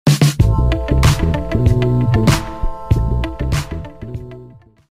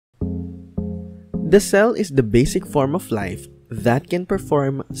The cell is the basic form of life that can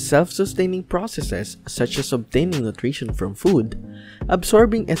perform self-sustaining processes such as obtaining nutrition from food,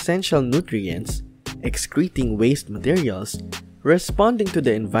 absorbing essential nutrients, excreting waste materials, responding to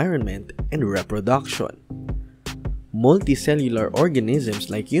the environment, and reproduction. Multicellular organisms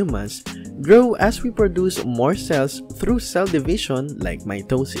like humans grow as we produce more cells through cell division like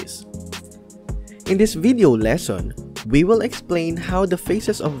mitosis. In this video lesson, we will explain how the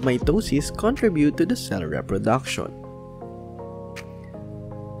phases of mitosis contribute to the cell reproduction.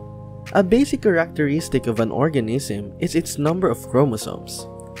 A basic characteristic of an organism is its number of chromosomes.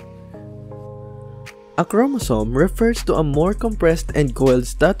 A chromosome refers to a more compressed and coiled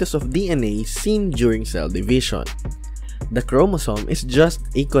status of DNA seen during cell division. The chromosome is just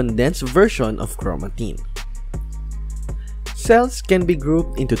a condensed version of chromatin. Cells can be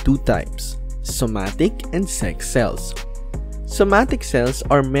grouped into two types: somatic and sex cells. Somatic cells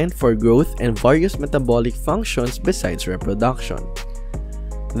are meant for growth and various metabolic functions besides reproduction.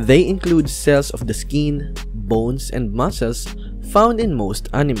 They include cells of the skin, bones, and muscles found in most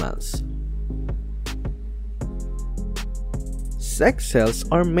animals. Sex cells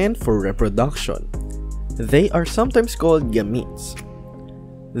are meant for reproduction. They are sometimes called gametes.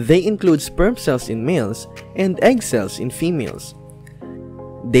 They include sperm cells in males and egg cells in females.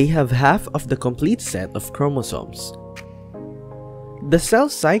 They have half of the complete set of chromosomes. The cell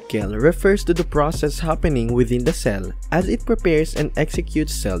cycle refers to the process happening within the cell as it prepares and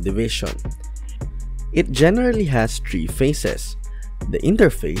executes cell division. It generally has three phases: the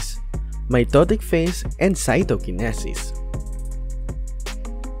interphase, mitotic phase, and cytokinesis.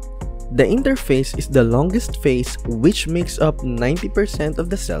 The interphase is the longest phase, which makes up 90% of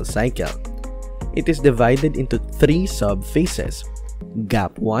the cell cycle. It is divided into three sub-phases: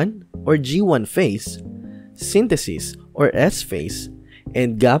 Gap1 or G1 phase, synthesis or S phase,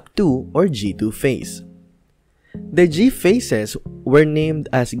 and Gap2 or G2 phase. The G phases were named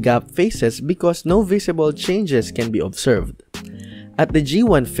as gap phases because no visible changes can be observed. At the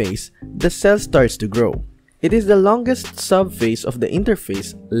G1 phase, the cell starts to grow. It is the longest subphase of the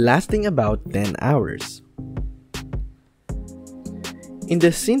interphase, lasting about 10 hours. In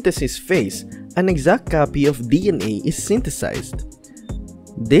the synthesis phase, an exact copy of DNA is synthesized.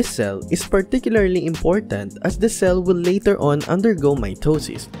 This cell is particularly important as the cell will later on undergo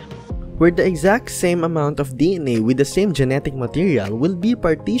mitosis, where the exact same amount of DNA with the same genetic material will be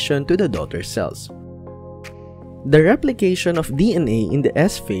partitioned to the daughter cells. The replication of DNA in the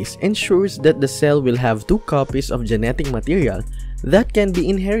S phase ensures that the cell will have two copies of genetic material that can be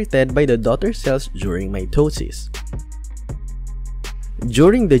inherited by the daughter cells during mitosis.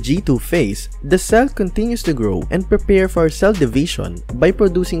 During the G2 phase, the cell continues to grow and prepare for cell division by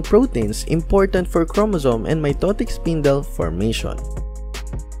producing proteins important for chromosome and mitotic spindle formation.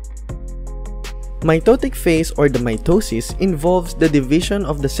 Mitotic phase or the mitosis involves the division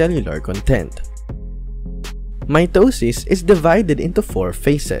of the cellular content. Mitosis is divided into four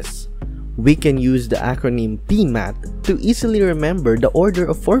phases. We can use the acronym PMAT to easily remember the order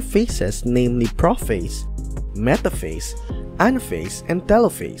of four phases, namely prophase, metaphase, anaphase, and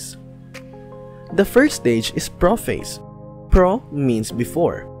telophase. The first stage is prophase. Pro means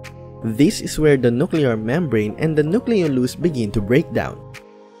before. This is where the nuclear membrane and the nucleolus begin to break down.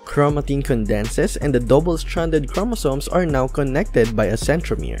 Chromatin condenses and the double-stranded chromosomes are now connected by a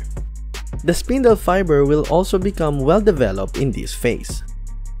centromere. The spindle fiber will also become well developed in this phase.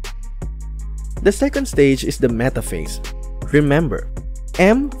 The second stage is the metaphase. Remember,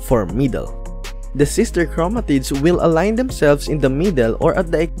 M for middle. The sister chromatids will align themselves in the middle or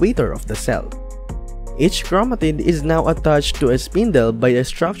at the equator of the cell. Each chromatid is now attached to a spindle by a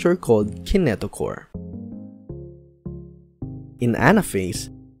structure called kinetochore. In anaphase,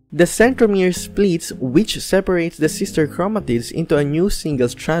 the centromere splits, which separates the sister chromatids into a new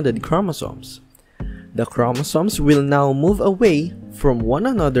single-stranded chromosomes. The chromosomes will now move away from one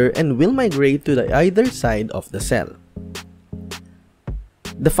another and will migrate to the either side of the cell.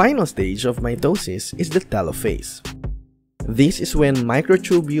 The final stage of mitosis is the telophase. This is when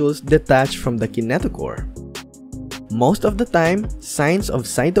microtubules detach from the kinetochore. Most of the time, signs of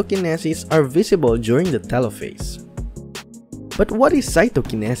cytokinesis are visible during the telophase. But what is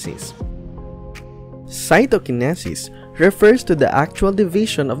cytokinesis? Cytokinesis refers to the actual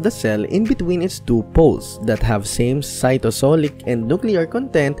division of the cell in between its two poles that have same cytosolic and nuclear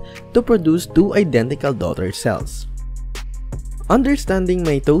content to produce two identical daughter cells. Understanding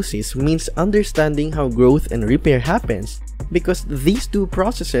mitosis means understanding how growth and repair happens because these two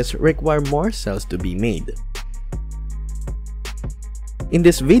processes require more cells to be made. In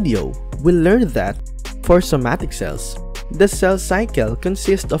this video, we'll learn that for somatic cells, The cell cycle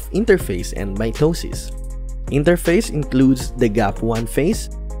consists of interphase and mitosis. Interphase includes the gap1 phase,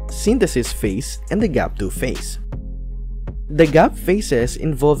 synthesis phase, and the gap2 phase. The gap phases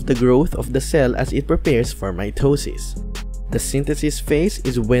involve the growth of the cell as it prepares for mitosis. The synthesis phase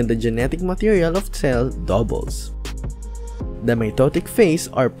is when the genetic material of cell doubles. The mitotic phase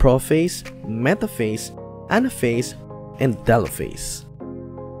are prophase, metaphase, anaphase, and telophase.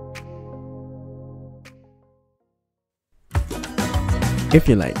 If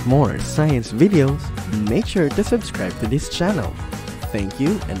you like more science videos, make sure to subscribe to this channel. Thank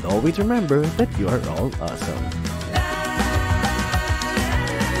you, and always remember that you are all awesome.